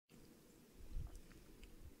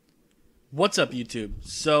What's up, YouTube?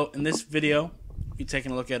 So in this video, we're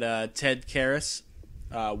taking a look at Ted Karras,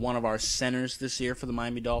 one of our centers this year for the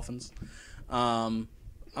Miami Dolphins. I'm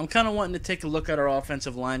kind of wanting to take a look at our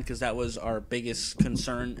offensive line because that was our biggest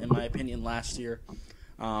concern, in my opinion, last year.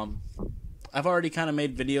 I've already kind of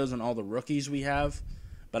made videos on all the rookies we have,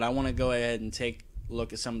 but I want to go ahead and take a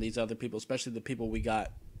look at some of these other people, especially the people we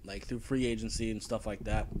got like through free agency and stuff like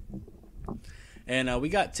that. And we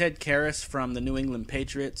got Ted Karras from the New England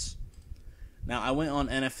Patriots. Now, I went on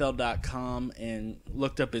NFL.com and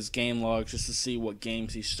looked up his game logs just to see what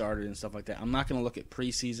games he started and stuff like that. I'm not going to look at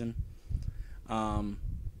preseason. But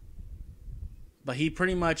he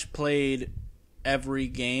pretty much played every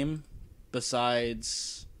game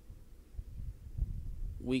besides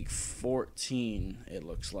week 14, it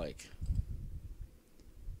looks like.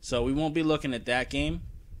 So we won't be looking at that game.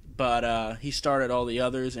 But he started all the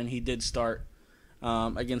others, and he did start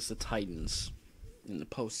against the Titans in the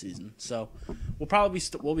postseason. So we'll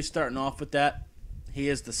be starting off with that. He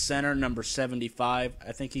is the center, number 75.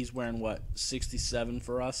 I think he's wearing 67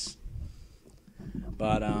 for us.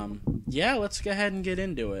 But yeah, let's go ahead and get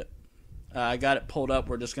into it. I got it pulled up.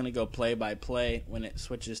 We're just going to go play by play. When it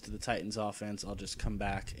switches to the Titans offense, I'll just come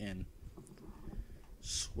back and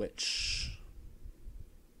switch.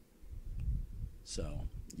 So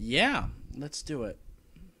yeah, let's do it.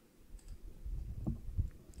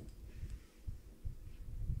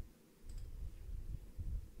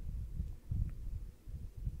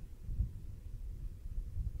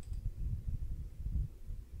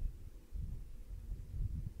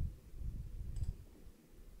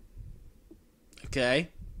 Okay.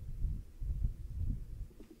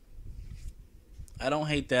 I don't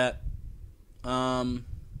hate that.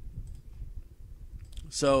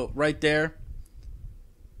 So right there,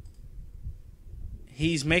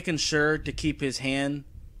 he's making sure to keep his hand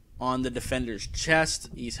on the defender's chest.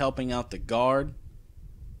 He's helping out the guard.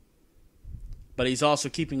 But he's also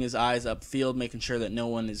keeping his eyes upfield, making sure that no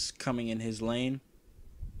one is coming in his lane.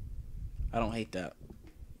 I don't hate that.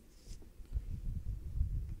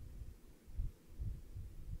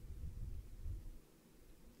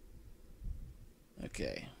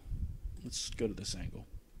 Okay, let's go to this angle.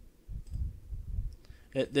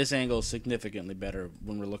 This angle is significantly better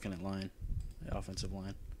when we're looking at line, the offensive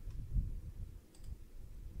line.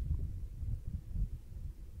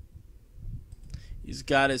 He's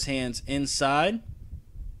got his hands inside.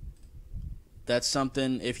 That's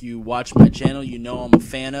something, if you watch my channel, you know I'm a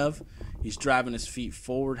fan of. He's driving his feet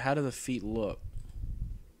forward. How do the feet look?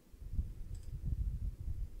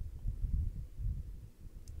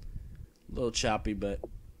 A little choppy, but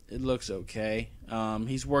it looks okay.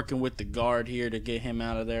 He's working with the guard here to get him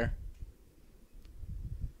out of there.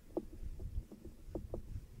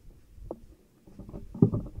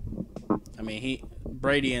 I mean,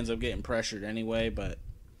 Brady ends up getting pressured anyway, but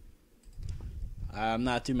I'm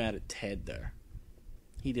not too mad at Ted there.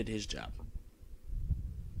 He did his job.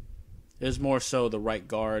 It was more so the right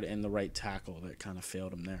guard and the right tackle that kind of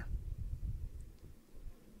failed him there.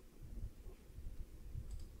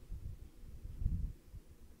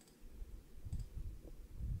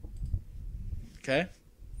 Okay.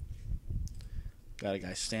 Got a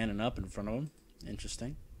guy standing up in front of him.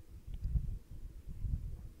 Interesting.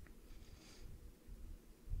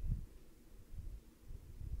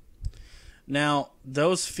 Now,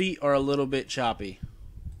 those feet are a little bit choppy.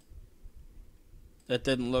 That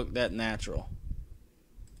didn't look that natural.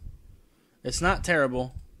 It's not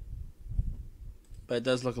terrible, but it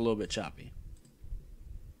does look a little bit choppy.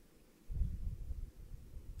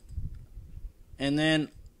 And then,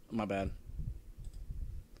 my bad.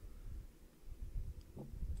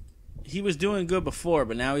 He was doing good before,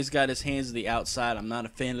 but now he's got his hands to the outside. I'm not a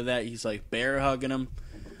fan of that. He's like bear hugging him.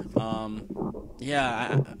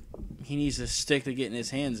 He needs to stick to getting his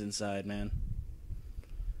hands inside, man.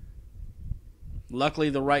 Luckily,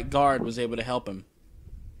 the right guard was able to help him.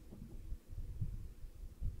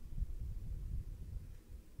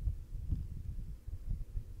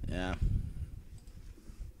 Yeah.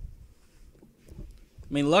 I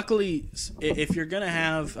mean, luckily, if you're going to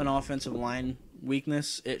have an offensive line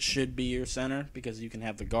weakness, it should be your center because you can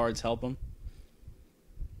have the guards help him.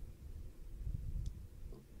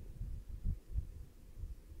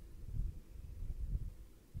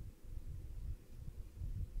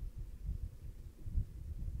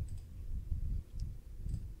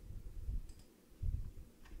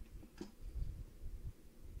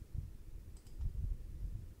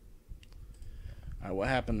 All right, what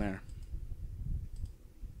happened there?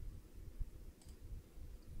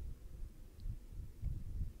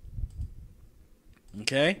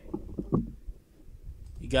 Okay.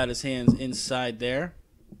 He got his hands inside there.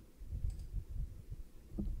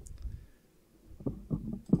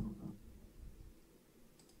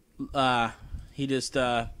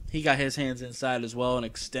 He got his hands inside as well and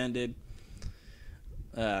extended.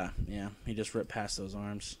 Yeah, he just ripped past those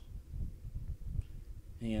arms.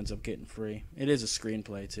 He ends up getting free. It is a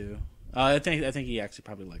screenplay too. I think he actually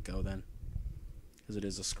probably let go then, because it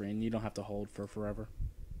is a screen. You don't have to hold for forever.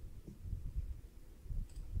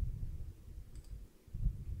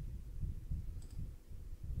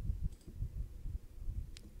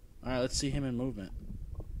 All right, let's see him in movement.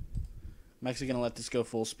 I'm actually gonna let this go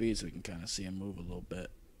full speed so we can kind of see him move a little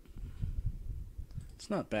bit. It's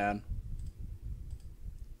not bad.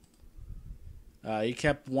 He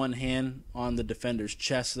kept one hand on the defender's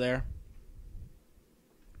chest there.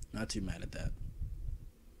 Not too mad at that.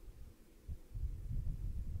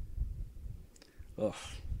 Ugh,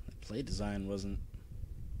 the play design wasn't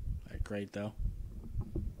that great though.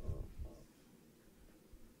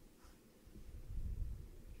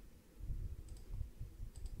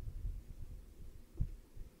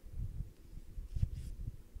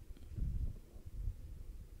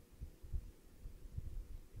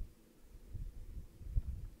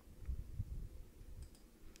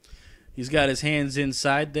 He's got his hands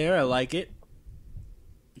inside there. I like it.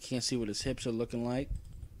 You can't see what his hips are looking like.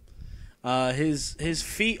 His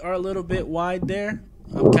feet are a little bit wide there.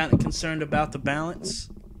 I'm kind of concerned about the balance.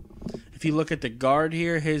 If you look at the guard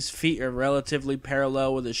here, his feet are relatively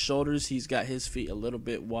parallel with his shoulders. He's got his feet a little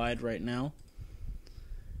bit wide right now.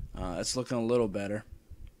 It's looking a little better.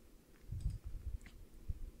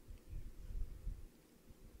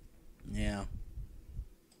 Yeah.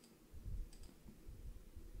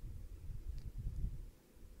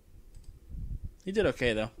 He did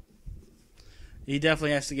okay, though. He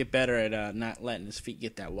definitely has to get better at not letting his feet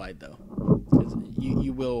get that wide, though. 'Cause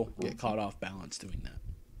you will get caught off balance doing that.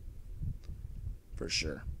 For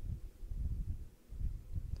sure.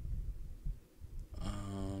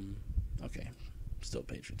 Okay. Still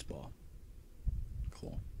Patriots ball.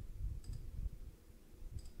 Cool.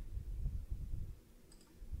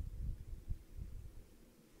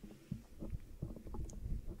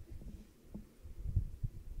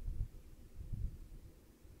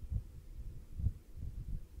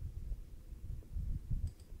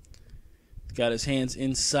 Got his hands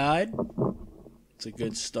inside. It's a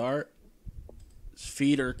good start. His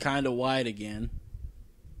feet are kind of wide again.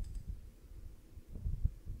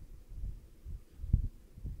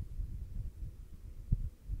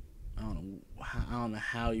 I don't know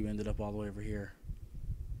how you ended up all the way over here.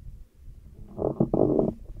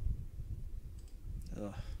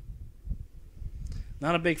 Ugh.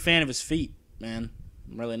 Not a big fan of his feet, man.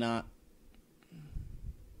 I'm really not.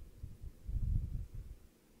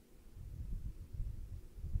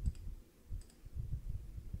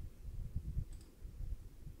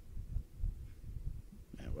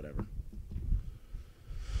 Whatever.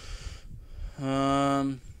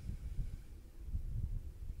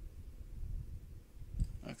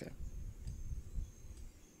 Okay.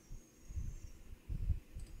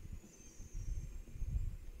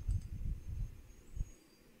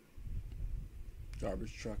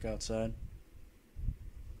 Garbage truck outside.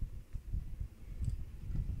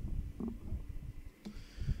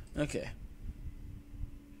 Okay.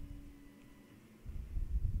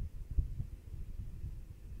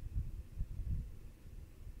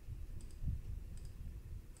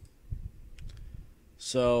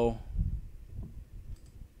 So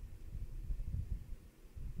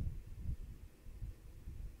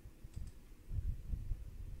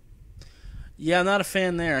yeah, I'm not a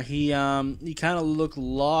fan there. He kind of looked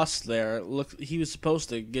lost there. He was supposed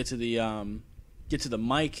to get to the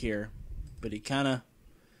mic here, but he kind of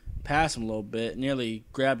passed him a little bit. Nearly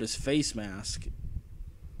grabbed his face mask.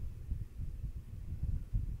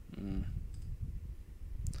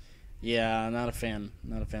 Yeah, not a fan.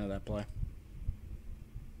 Not a fan of that play.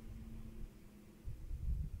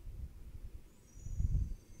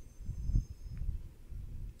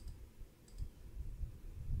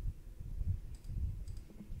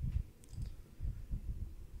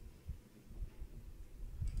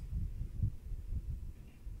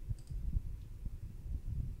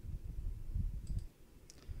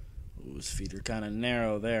 Ooh, his feet are kind of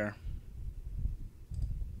narrow there.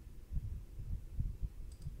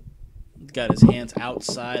 Got his hands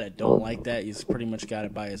outside. I don't like that. He's pretty much got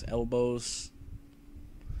it by his elbows.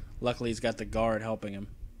 Luckily, he's got the guard helping him.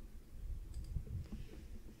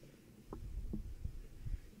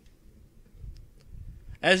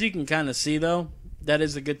 As you can kind of see, though, that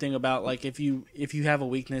is the good thing about, like, if you have a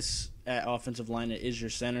weakness at offensive line, it is your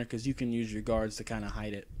center, because you can use your guards to kind of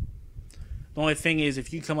hide it. The only thing is,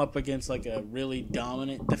 if you come up against like a really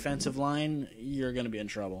dominant defensive line, you're going to be in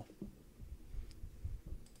trouble.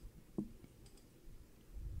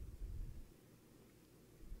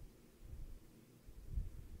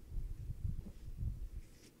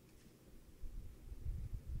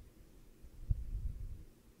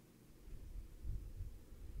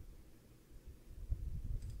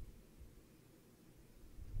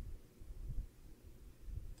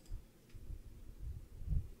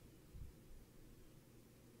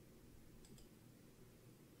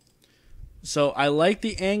 So I like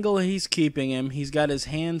the angle he's keeping him. He's got his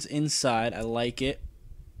hands inside. I like it.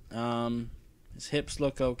 His hips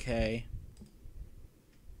look okay.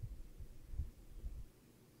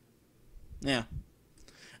 Yeah.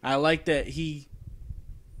 I like that he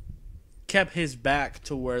kept his back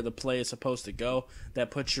to where the play is supposed to go. That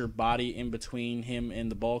puts your body in between him and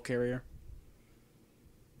the ball carrier.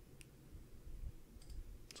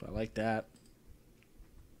 So I like that.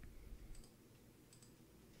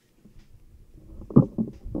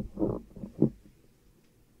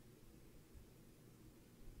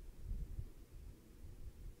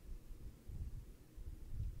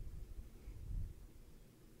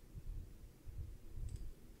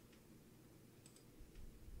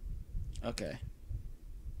 Okay.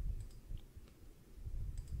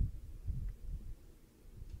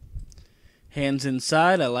 Hands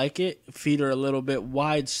inside, I like it. Feet are a little bit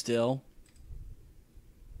wide still.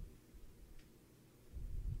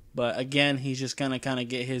 But again, he's just going to kind of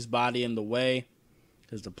get his body in the way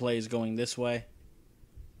because the play is going this way.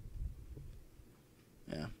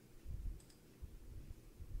 Yeah.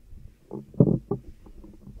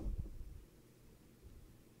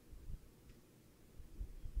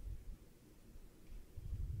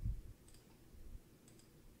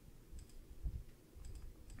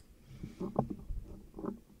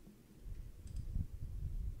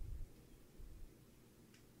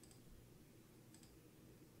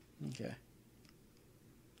 Okay.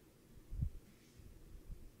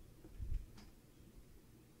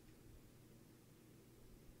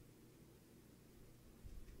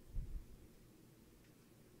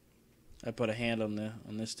 I put a hand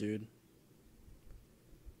on this dude.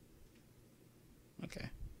 Okay.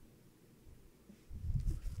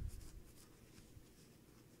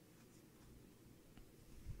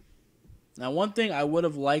 Now, one thing I would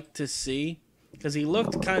have liked to see, because he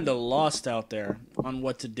looked kind of lost out there on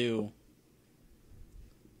what to do.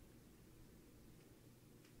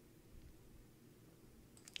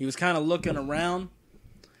 He was kind of looking around.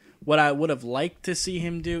 What I would have liked to see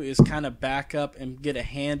him do is kind of back up and get a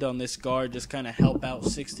hand on this guard, just kind of help out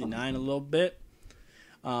 69 a little bit.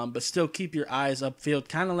 But still keep your eyes upfield,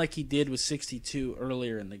 kind of like he did with 62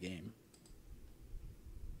 earlier in the game.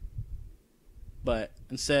 But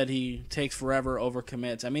instead, he takes forever,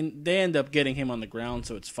 overcommits. I mean, they end up getting him on the ground,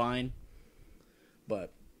 so it's fine.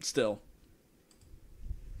 But still.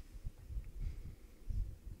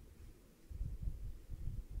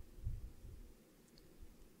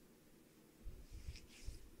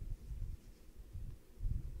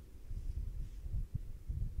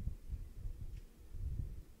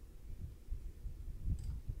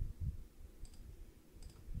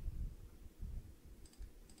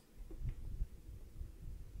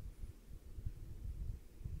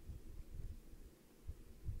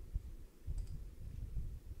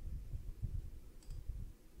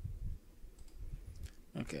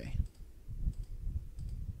 Okay.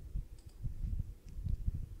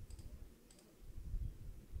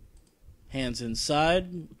 Hands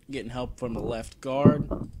inside, getting help from the left guard.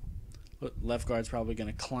 Left guard's probably going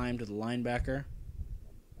to climb to the linebacker.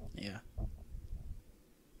 Yeah.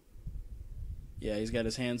 Yeah, he's got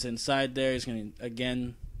his hands inside there. He's going to,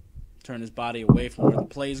 again, turn his body away from where the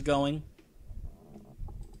play's going.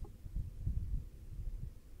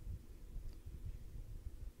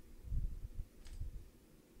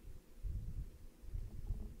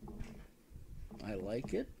 I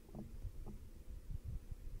like it.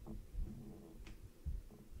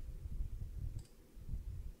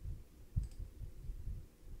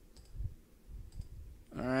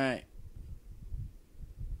 All right.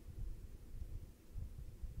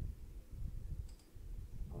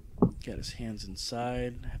 Got his hands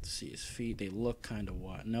inside. I have to see his feet. They look kind of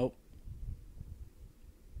wide. Nope.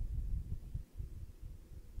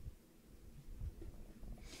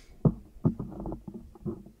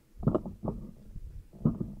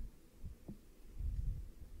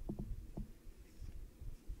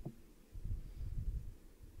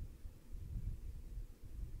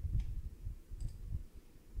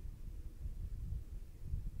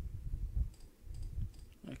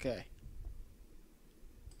 Okay.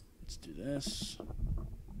 Let's do this.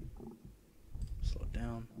 Slow it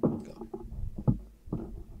down. Go.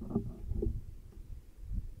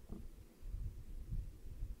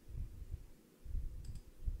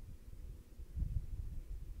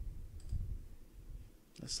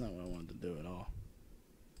 That's not what I wanted to do at all.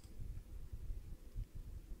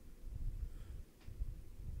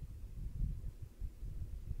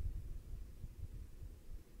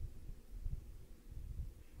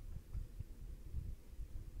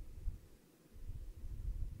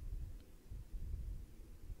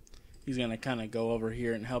 He's going to kind of go over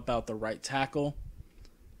here and help out the right tackle.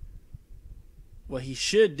 What he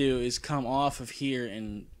should do is come off of here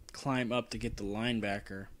and climb up to get the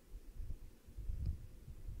linebacker.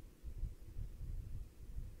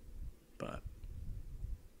 But,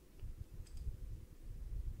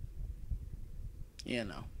 you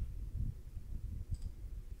know.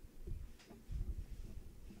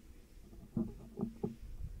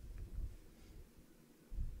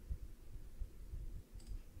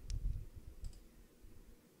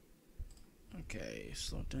 Okay,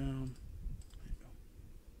 slow down.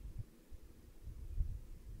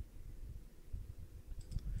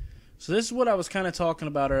 So this is what I was kind of talking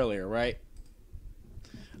about earlier, right?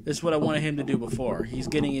 This is what I wanted him to do before. He's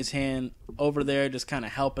getting his hand over there, just kind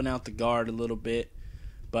of helping out the guard a little bit.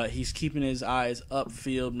 But he's keeping his eyes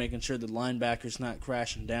upfield, making sure the linebacker's not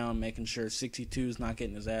crashing down, making sure 62's not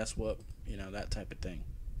getting his ass whooped, you know, that type of thing.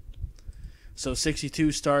 So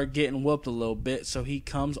 62 started getting whooped a little bit, so he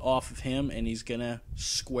comes off of him, and he's going to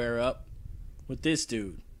square up with this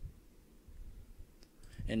dude.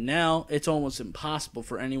 And now it's almost impossible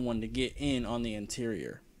for anyone to get in on the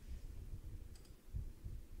interior.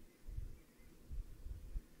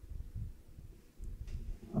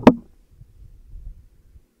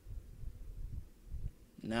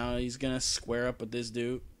 Now he's going to square up with this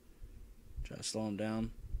dude. Try to slow him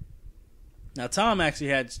down. Now, Tom actually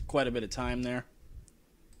had quite a bit of time there.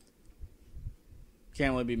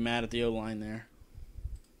 Can't really be mad at the O-line there.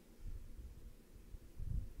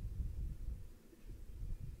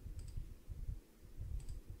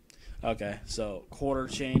 Okay, so quarter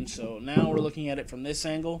change. So now we're looking at it from this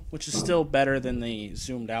angle, which is still better than the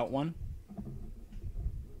zoomed out one.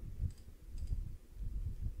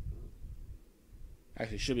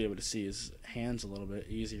 Actually, should be able to see his hands a little bit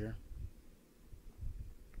easier.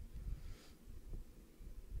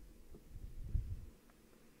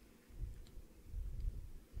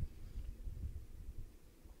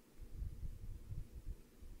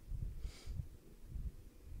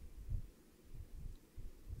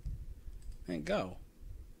 And go.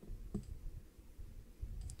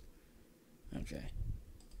 Okay.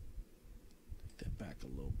 Take that back a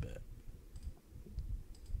little bit.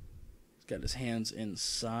 He's got his hands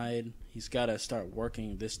inside. He's got to start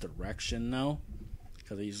working this direction now,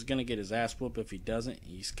 because he's going to get his ass whooped if he doesn't.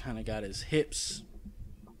 He's kind of got his hips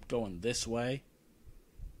going this way.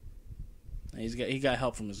 And he got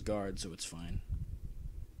help from his guard, so it's fine.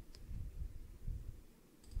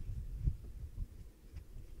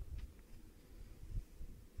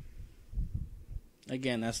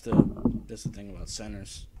 Again, that's the thing about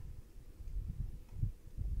centers.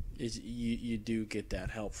 Is you do get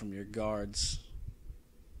that help from your guards.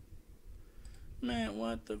 Man,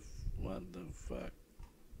 what the fuck?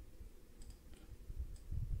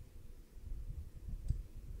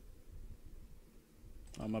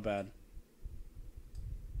 Oh, my bad.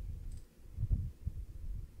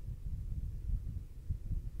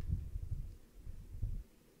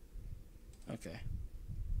 Okay.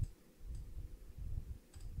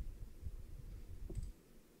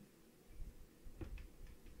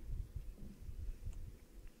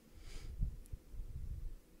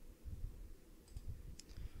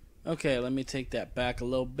 Okay, let me take that back a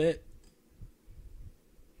little bit.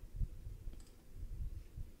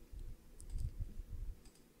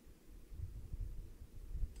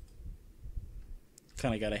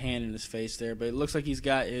 Kind of got a hand in his face there, but it looks like he's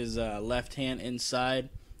got his left hand inside.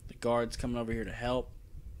 The guard's coming over here to help.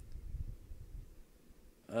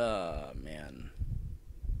 Man.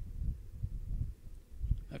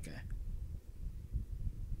 Okay.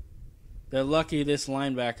 They're lucky this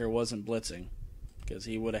linebacker wasn't blitzing, because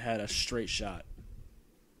he would have had a straight shot.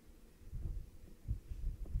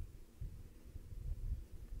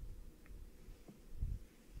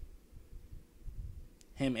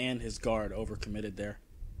 Him and his guard overcommitted there.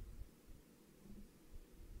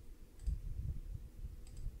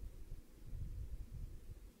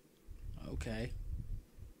 Okay.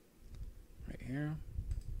 Right here.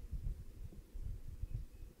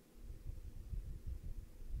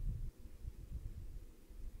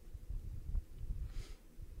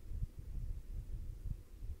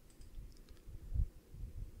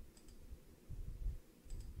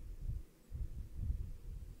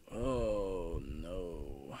 Oh,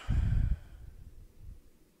 no.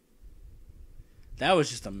 That was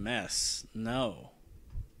just a mess. No.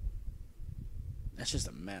 That's just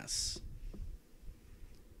a mess.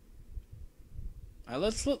 All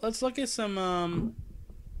right, let's look at some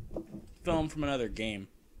film from another game.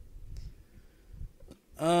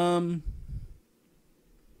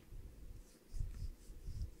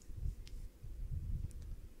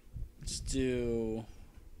 Let's do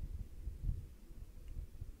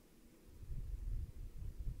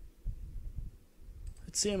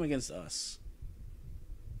Let's see him against us.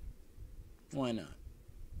 Why not?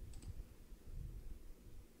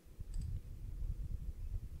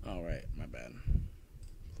 All right, my bad.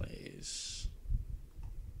 Plays.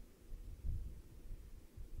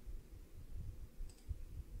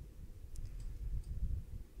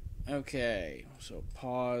 Okay, so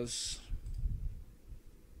pause.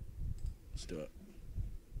 Let's do it.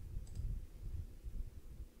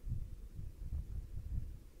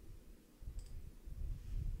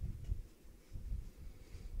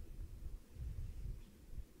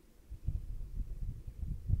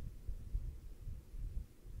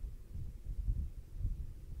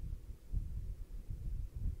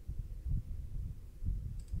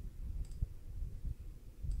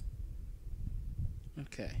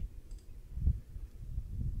 Okay.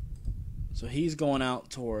 So he's going out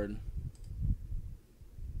toward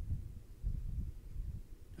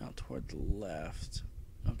the left.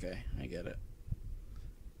 Okay, I get it.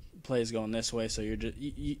 Play's going this way, so you're just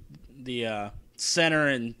the center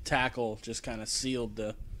and tackle just kind of sealed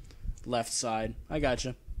the left side. I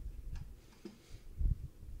gotcha.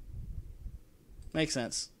 Makes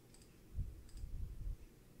sense.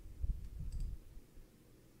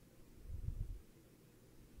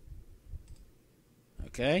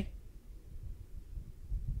 Okay.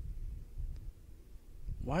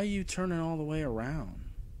 Why are you turning all the way around?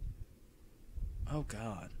 Oh,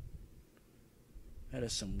 God. That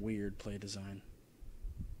is some weird play design.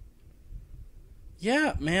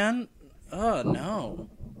 Yeah, man. Oh, no.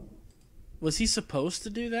 Was he supposed to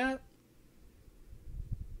do that?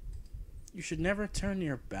 You should never turn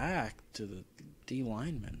your back to the D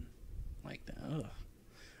lineman like that. Ugh.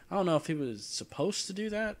 I don't know if he was supposed to do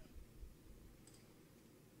that.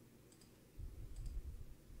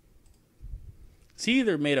 He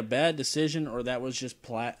either made a bad decision or that was just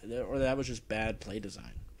bad play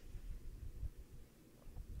design.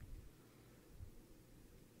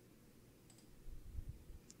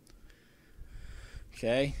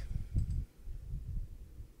 Okay.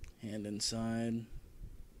 Hand inside.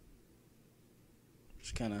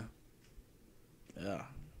 Just kind of, yeah.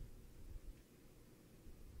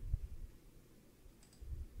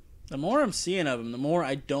 The more I'm seeing of him, the more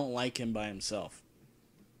I don't like him by himself.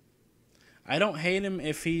 I don't hate him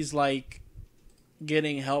if he's like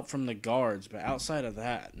getting help from the guards, but outside of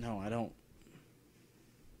that, no, I don't.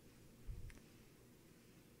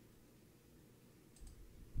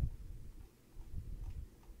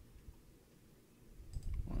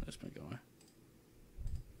 How long has this been going?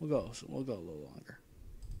 We'll go a little longer.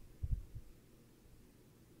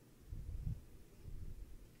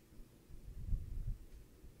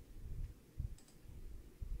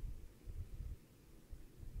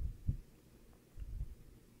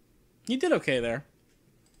 He did okay there.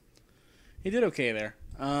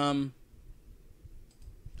 And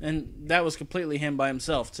that was completely him by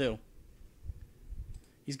himself, too.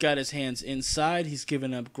 He's got his hands inside. He's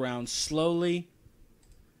giving up ground slowly.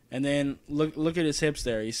 And then look at his hips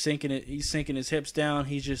there. He's sinking his hips down.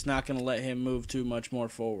 He's just not going to let him move too much more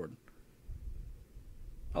forward.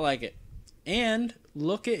 I like it. And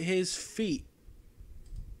look at his feet.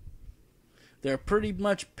 They're pretty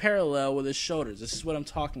much parallel with his shoulders. This is what I'm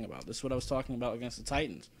talking about. This is what I was talking about against the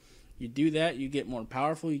Titans. You do that, you get more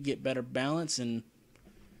powerful, you get better balance, and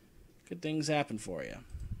good things happen for you.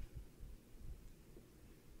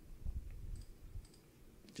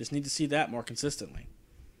 Just need to see that more consistently,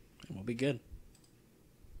 and we'll be good.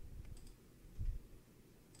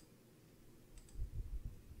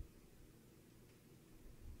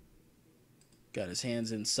 Got his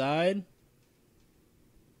hands inside.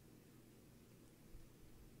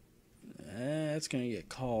 That's going to get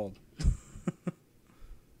called.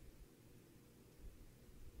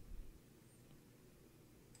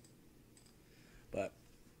 But,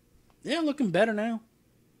 yeah, looking better now.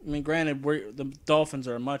 I mean, granted, the Dolphins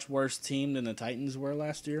are a much worse team than the Titans were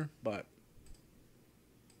last year, but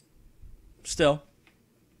still.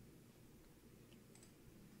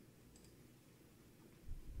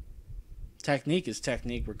 Technique is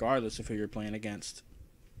technique regardless of who you're playing against.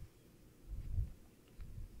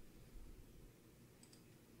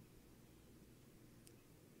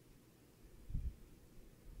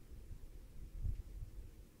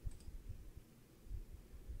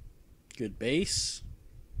 Good base.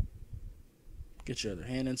 Get your other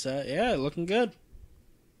hand inside. Yeah, looking good.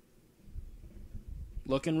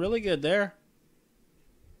 Looking really good there.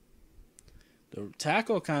 The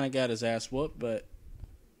tackle kind of got his ass whooped, but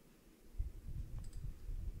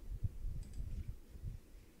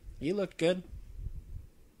he looked good.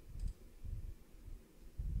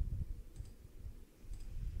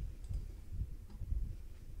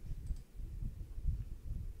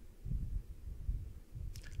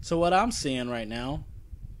 So what I'm seeing right now,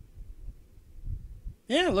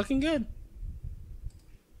 yeah, looking good.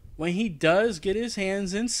 When he does get his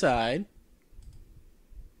hands inside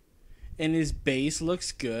and his base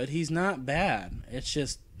looks good, he's not bad. It's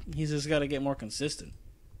just, he's just got to get more consistent.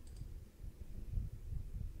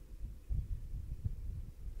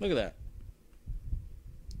 Look at that.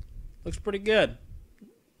 Looks pretty good.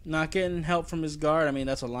 Not getting help from his guard. I mean,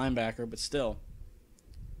 that's a linebacker, but still.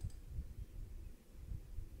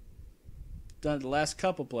 Done the last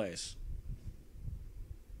couple plays.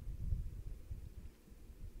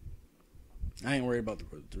 I ain't worried about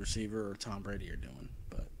the receiver or Tom Brady are doing,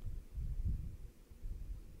 but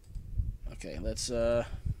okay, let's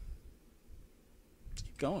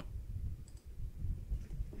keep going.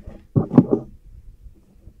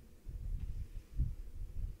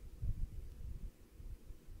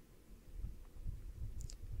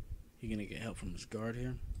 He's gonna get help from his guard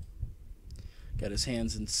here. Got his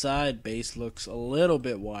hands inside. Base looks a little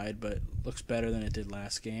bit wide, but looks better than it did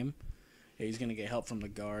last game. Yeah, he's gonna get help from the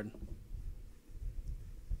guard.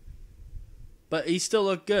 But he still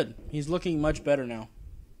looked good. He's looking much better now.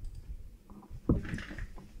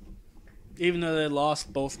 Even though they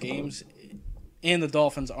lost both games, and the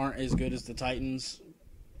Dolphins aren't as good as the Titans,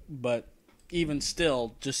 but even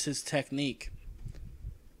still, just his technique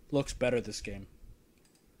looks better this game.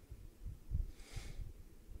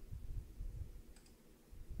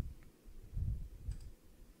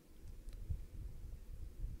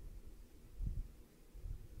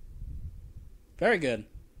 Very good.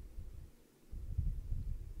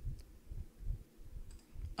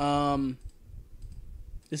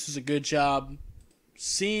 This was a good job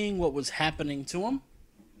seeing what was happening to him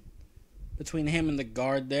between him and the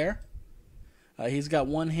guard there. He's got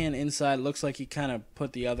one hand inside. Looks like he kind of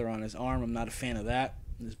put the other on his arm. I'm not a fan of that.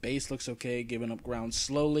 His base looks okay, giving up ground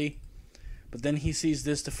slowly. But then he sees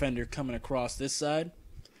this defender coming across this side.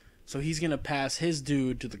 So he's going to pass his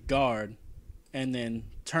dude to the guard and then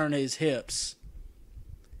turn his hips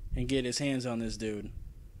and get his hands on this dude.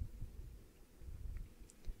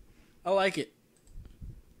 I like it.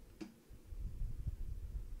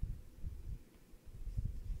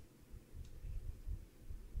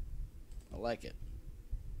 I like it.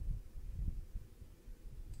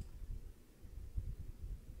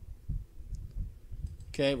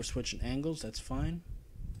 Okay, we're switching angles. That's fine.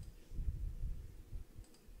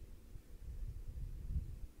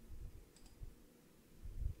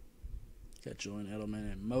 Got Julian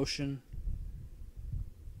Edelman in motion.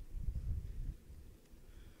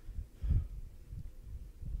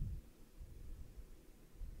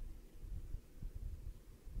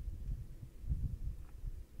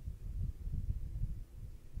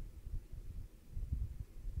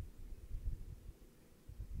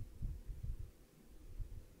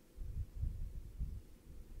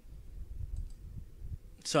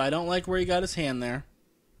 So I don't like where he got his hand there.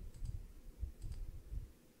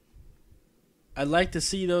 I'd like to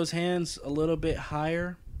see those hands a little bit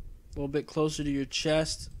higher, a little bit closer to your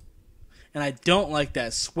chest. And I don't like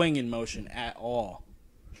that swinging motion at all.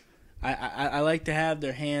 I like to have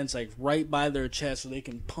their hands like right by their chest so they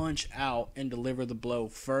can punch out and deliver the blow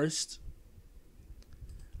first.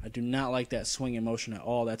 I do not like that swinging motion at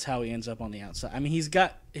all. That's how he ends up on the outside. I mean, he's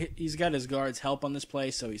got his guard's help on this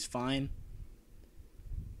play, so he's fine.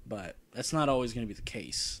 But that's not always going to be the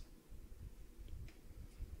case.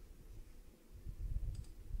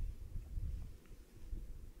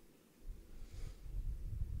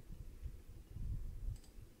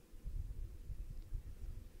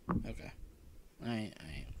 Okay. I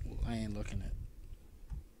ain't looking at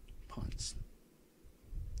punts.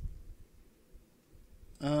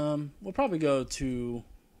 We'll probably go to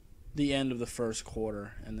the end of the first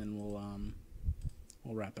quarter, and then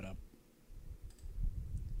we'll wrap it up.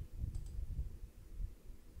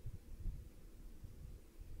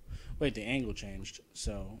 Wait, the angle changed,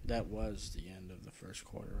 so that was the end of the first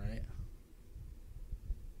quarter, right?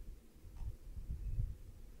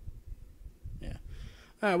 Yeah.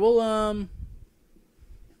 All right, well,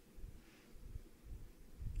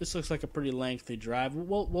 this looks like a pretty lengthy drive.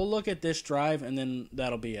 We'll look at this drive, and then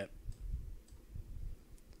that'll be it.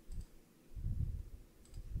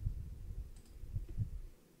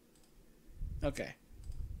 Okay.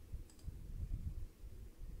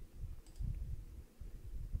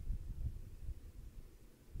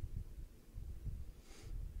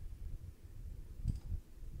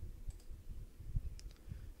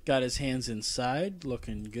 Got his hands inside,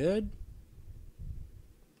 looking good.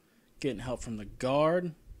 Getting help from the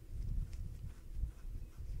guard.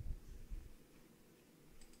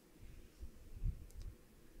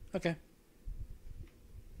 Okay.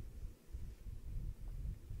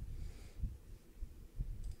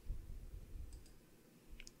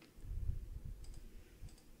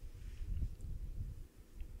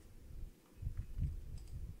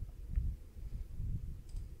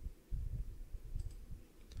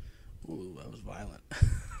 was violent.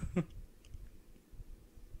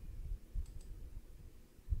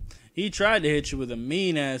 He tried to hit you with a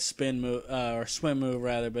mean-ass spin move, or swim move,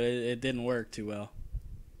 rather, but it didn't work too well.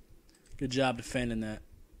 Good job defending that.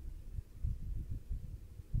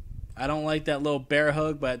 I don't like that little bear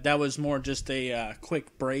hug, but that was more just a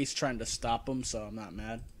quick brace trying to stop him, so I'm not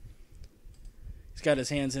mad. He's got his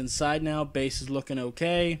hands inside now. Base is looking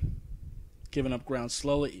okay. Giving up ground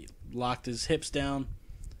slowly. He locked his hips down.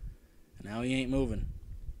 And now he ain't moving.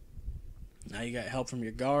 Now you got help from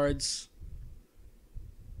your guards.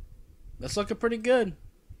 That's looking pretty good.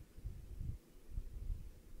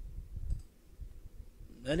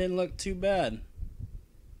 That didn't look too bad.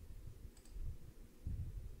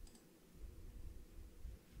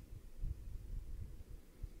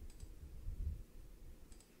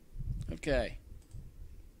 Okay.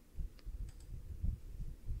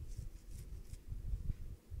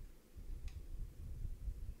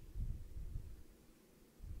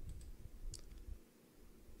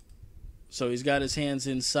 So he's got his hands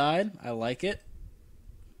inside. I like it.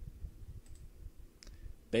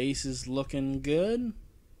 Base is looking good.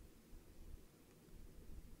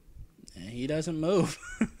 And he doesn't move.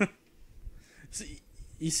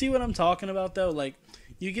 You see what I'm talking about, though? Like,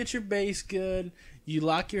 you get your base good. You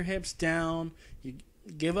lock your hips down. You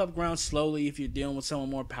give up ground slowly if you're dealing with someone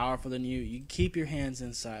more powerful than you. You keep your hands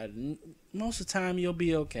inside. And most of the time, you'll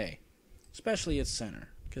be okay. Especially at center.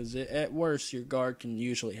 Because at worst, your guard can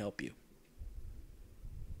usually help you.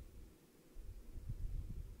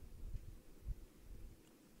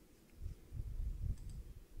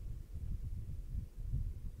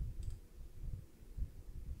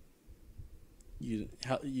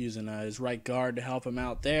 Using his right guard to help him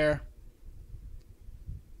out there.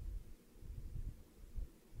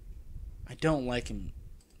 I don't like him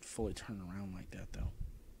fully turning around like that, though.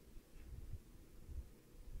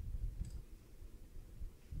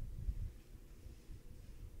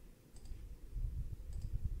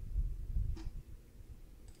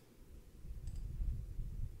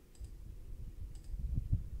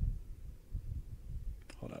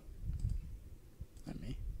 Hold up. Not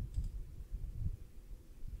me.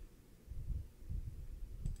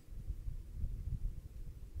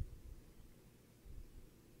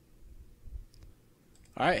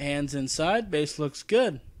 All right, hands inside. Base looks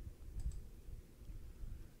good.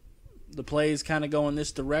 The play is kind of going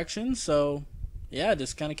this direction, so yeah,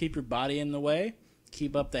 just kind of keep your body in the way.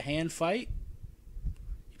 Keep up the hand fight.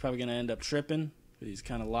 You're probably going to end up tripping because he's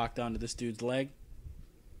kind of locked onto this dude's leg.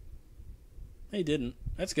 He didn't.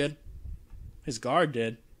 That's good. His guard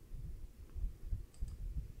did.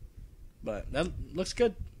 But that looks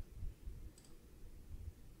good.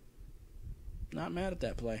 Not mad at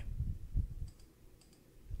that play.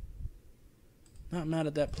 Not mad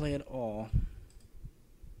at that play at all.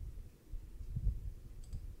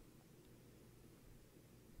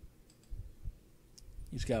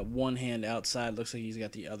 He's got one hand outside. Looks like he's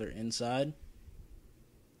got the other inside.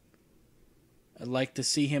 I'd like to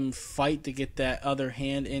see him fight to get that other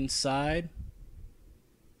hand inside.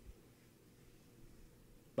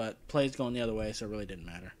 But play's going the other way, so it really didn't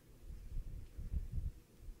matter.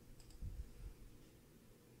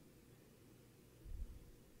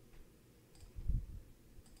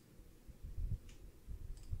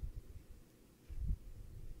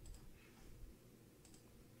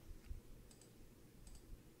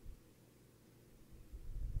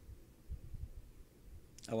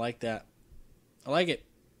 I like that. I like it.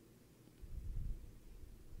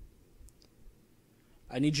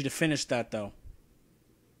 I need you to finish that, though.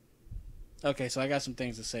 Okay, so I got some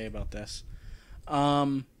things to say about this.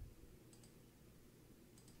 So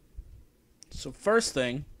first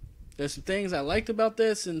thing, there's some things I liked about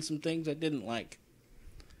this and some things I didn't like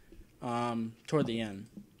toward the end.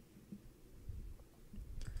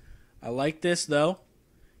 I like this, though.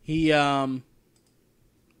 He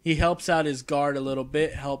helps out his guard a little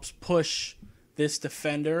bit, helps push this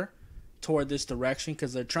defender toward this direction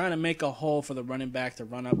because they're trying to make a hole for the running back to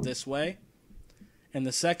run up this way. And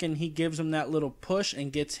the second he gives him that little push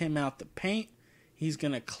and gets him out the paint, he's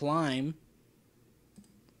going to climb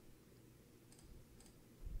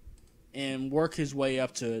and work his way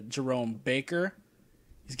up to Jerome Baker.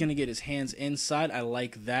 He's going to get his hands inside. I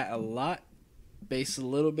like that a lot. Base a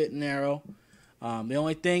little bit narrow. The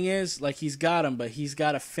only thing is, like, he's got him, but he's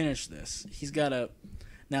got to finish this. He's got to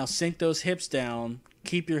now sink those hips down,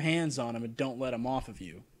 keep your hands on him, and don't let him off of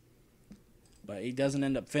you. But he doesn't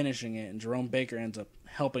end up finishing it, and Jerome Baker ends up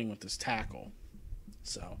helping with this tackle.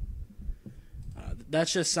 So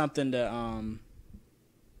that's just something to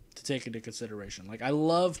take into consideration. Like, I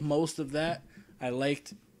love most of that. I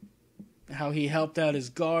how he helped out his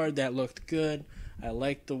guard. That looked good. I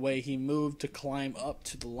liked the way he moved to climb up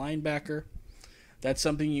to the linebacker. That's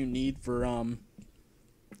something you need for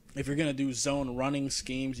if you're going to do zone running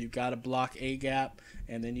schemes. You got to block a gap,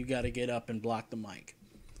 and then you got to get up and block the mic.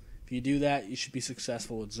 If you do that, you should be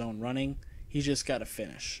successful with zone running. He's just got to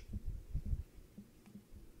finish.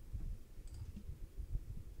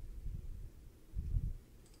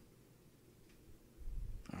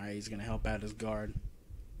 All right, he's going to help out his guard.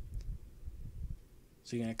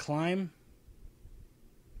 So you're going to climb?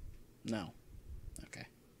 No. Okay.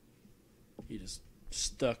 He just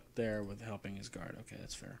stuck there with helping his guard. Okay,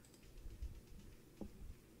 that's fair.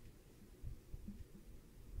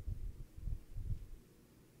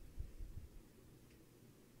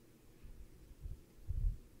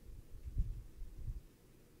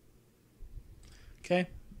 Okay.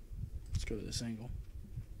 Let's go to this angle.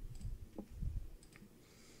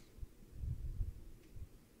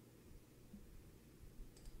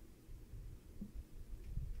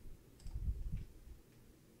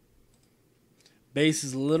 Base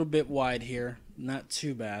is a little bit wide here. Not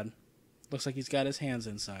too bad. Looks like he's got his hands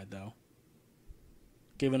inside, though.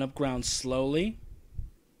 Giving up ground slowly.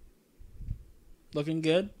 Looking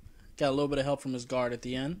good. Got a little bit of help from his guard at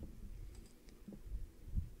the end.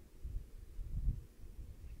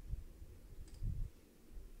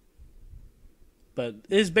 But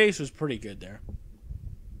his base was pretty good there.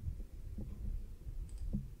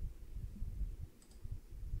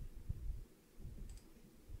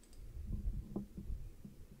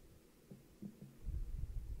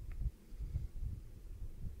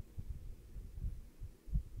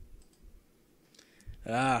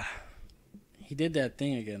 He did that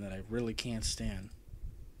thing again that I really can't stand.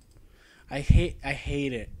 I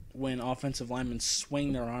hate it when offensive linemen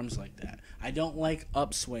swing their arms like that. I don't like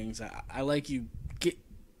upswings. I like you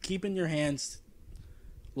keeping your hands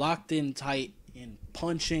locked in tight and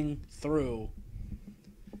punching through.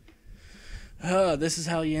 This is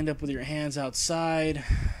how you end up with your hands outside.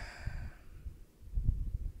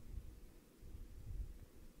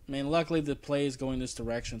 I mean, luckily the play is going this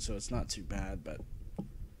direction, so it's not too bad, but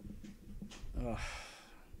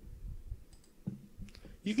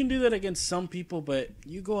you can do that against some people, but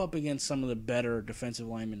you go up against some of the better defensive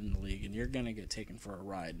linemen in the league, and you're going to get taken for a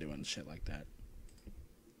ride doing shit like that.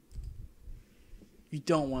 You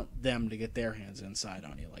don't want them to get their hands inside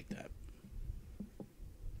on you like that.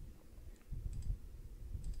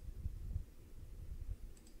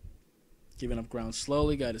 Giving up ground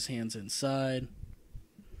slowly, got his hands inside.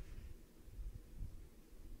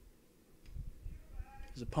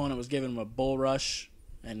 His opponent was giving him a bull rush,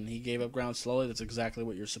 and he gave up ground slowly. That's exactly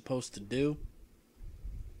what you're supposed to do.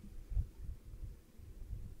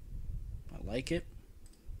 I like it.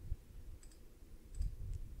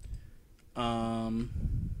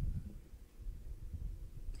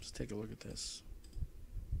 Let's take a look at this.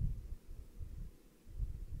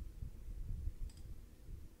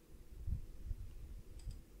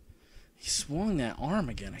 He swung that arm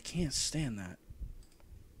again. I can't stand that.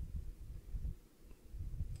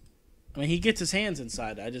 I mean, he gets his hands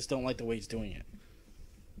inside. I just don't like the way he's doing it.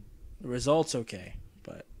 The result's okay,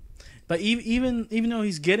 but even though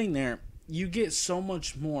he's getting there, you get so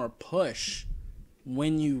much more push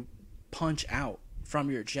when you punch out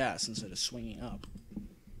from your chest instead of swinging up.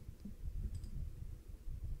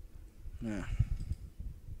 Yeah.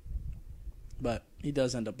 But he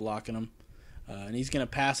does end up blocking him, and he's going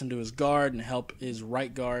to pass him to his guard and help his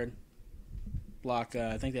right guard block.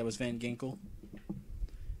 I think that was Van Ginkel.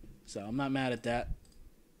 So I'm not mad at that.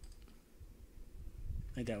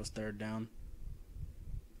 I think that was third down.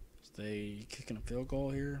 Is they kicking a field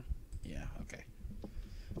goal here? Yeah, okay.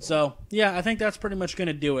 So, yeah, I think that's pretty much going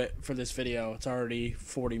to do it for this video. It's already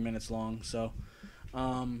 40 minutes long. So,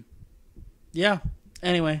 yeah.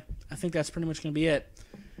 Anyway, I think that's pretty much going to be it.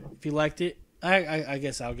 If you liked it, I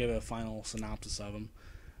guess I'll give it a final synopsis of them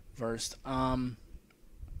first.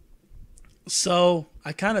 So,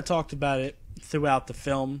 I kind of talked about it throughout the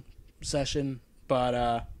film session,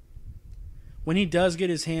 but when he does get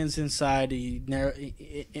his hands inside, he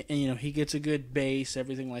gets a good base,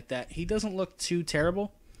 everything like that. He doesn't look too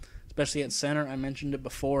terrible, especially at center. I mentioned it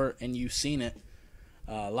before, and you've seen it.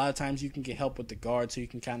 A lot of times you can get help with the guard, so you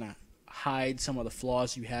can kind of hide some of the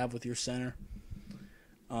flaws you have with your center.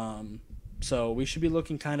 So we should be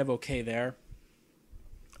looking kind of okay there.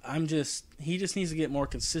 He just needs to get more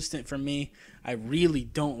consistent from me. I really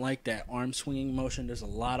don't like that arm swinging motion. There's a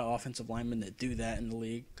lot of offensive linemen that do that in the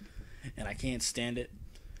league, and I can't stand it.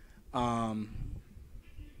 The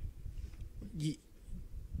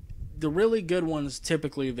really good ones,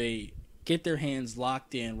 typically they get their hands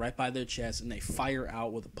locked in right by their chest and they fire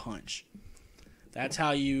out with a punch. That's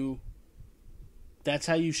how you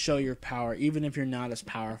show your power, even if you're not as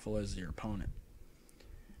powerful as your opponent.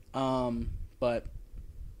 But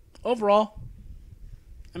overall,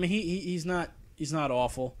 I mean, he's not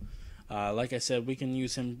awful. Like I said, we can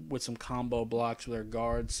use him with some combo blocks with our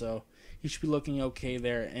guards, so he should be looking okay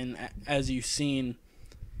there. And as you've seen,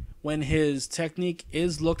 when his technique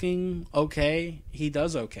is looking okay, he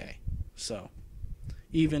does okay. So,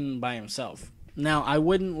 even by himself. Now, I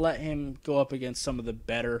wouldn't let him go up against some of the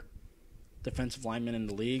better defensive linemen in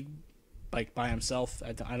the league, like by himself.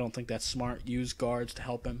 I don't think that's smart. Use guards to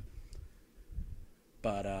help him.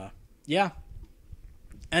 But, yeah.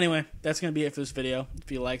 Anyway, that's going to be it for this video.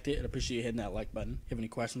 If you liked it, I'd appreciate you hitting that like button. If you have any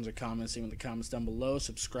questions or comments, leave them in the comments down below.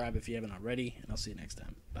 Subscribe if you haven't already, and I'll see you next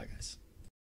time. Bye, guys.